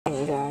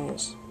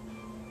this.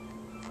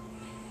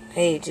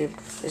 Hey dude,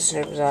 this is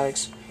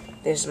Exotics.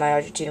 This is my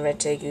Argentine red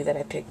tegu that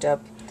I picked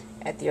up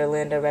at the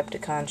Orlando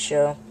Repticon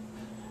show.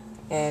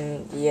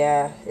 And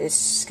yeah,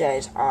 this guy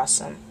is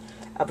awesome.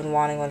 I've been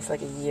wanting one for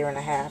like a year and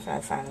a half, and I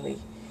finally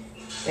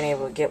been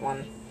able to get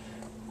one.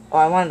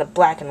 Well, I wanted a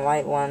black and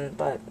white one,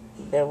 but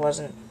there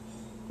wasn't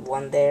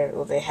one there.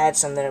 Well, they had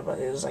some there, but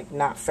it was like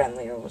not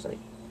friendly, or it was like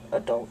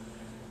adult.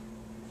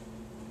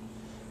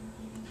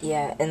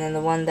 Yeah, and then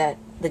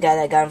the guy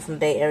that got him from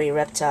Bay Area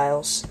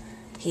Reptiles,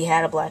 he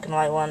had a black and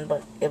white one,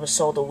 but it was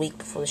sold a week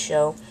before the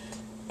show,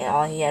 and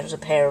all he had was a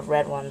pair of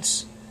red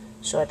ones.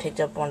 So I picked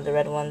up one of the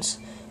red ones.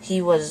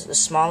 He was the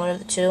smaller of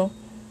the two,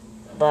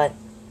 but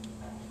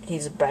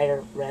he's a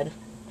brighter red.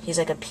 He's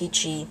like a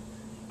peachy,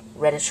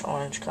 reddish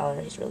orange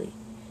color. He's really,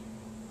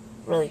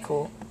 really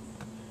cool.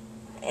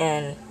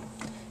 And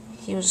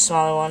he was a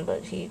smaller one,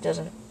 but he's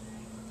a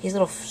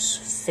little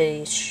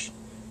skittish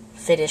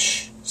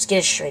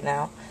right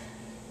now.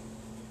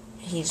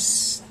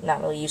 He's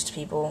not really used to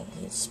people.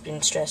 He's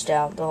been stressed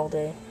out the whole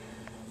day.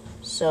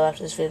 So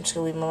after this video, I'm just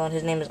going to leave him alone.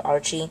 His name is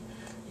Archie,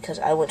 because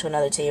I went to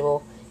another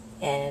table,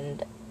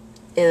 and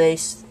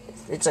it's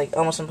like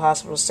almost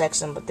impossible to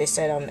sex him, but they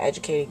said on an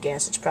educated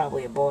guess it's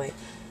probably a boy.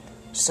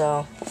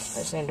 So I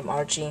just named him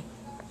Archie.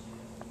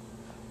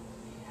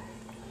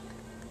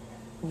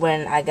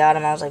 When I got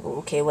him, I was like,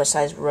 okay, what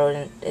size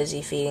rodent is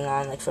he feeding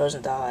on, like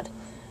frozen thawed?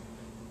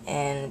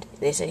 And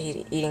they said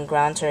he's eating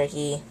ground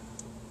turkey,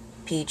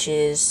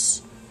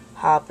 peaches,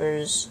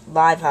 hoppers,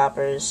 live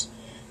hoppers,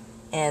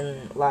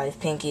 and live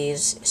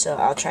pinkies. So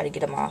I'll try to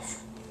get him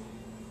off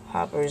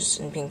hoppers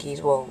and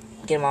pinkies. Well,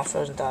 get him off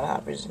frozen thawed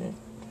hoppers and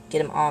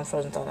get him on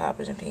frozen thawed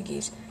hoppers and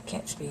pinkies.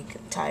 Can't speak,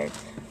 I'm tired.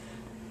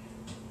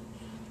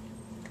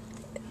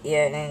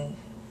 Yeah, and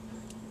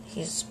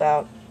he's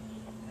about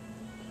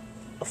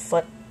a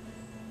foot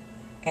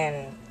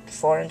and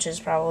 4 inches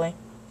probably.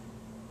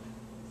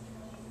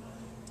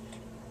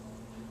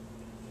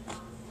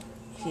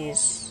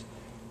 He's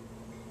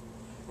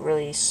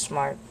really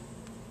smart.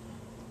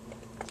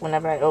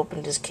 Whenever I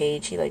opened his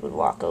cage, he would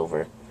walk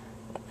over.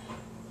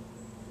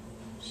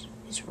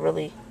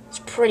 It's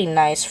pretty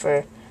nice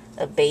for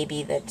a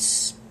baby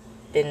that's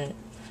been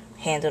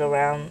handed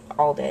around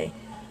all day.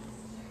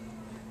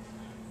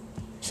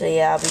 So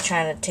yeah, I'll be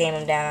trying to tame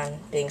him down on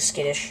being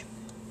skittish.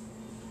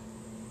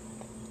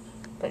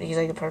 But he's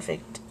like the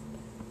perfect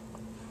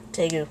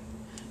tegu.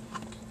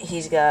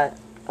 He's got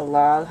a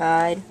log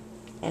hide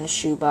and a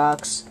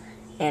shoebox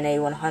and a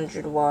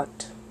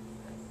 100-watt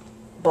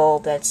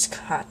bulb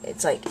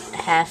it's like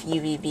half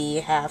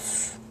UVB,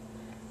 half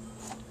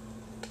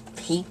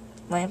heat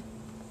lamp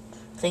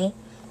thingy.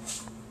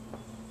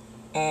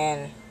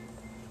 And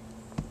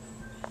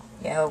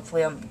yeah,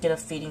 hopefully I'll get a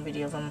feeding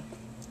video of him.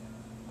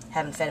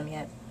 Haven't fed him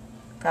yet.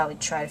 Probably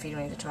try to feed him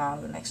either tomorrow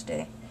or the next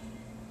day.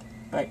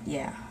 But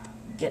yeah,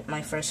 get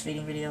my first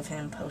feeding video of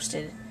him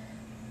posted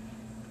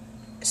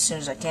as soon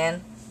as I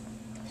can.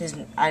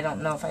 I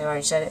don't know if I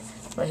already said it,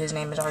 but his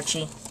name is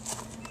Archie,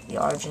 the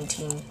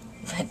Argentine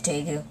red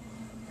tegu.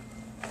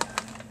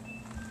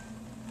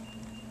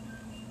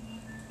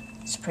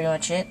 That's pretty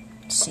much it.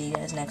 See you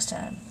guys next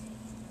time.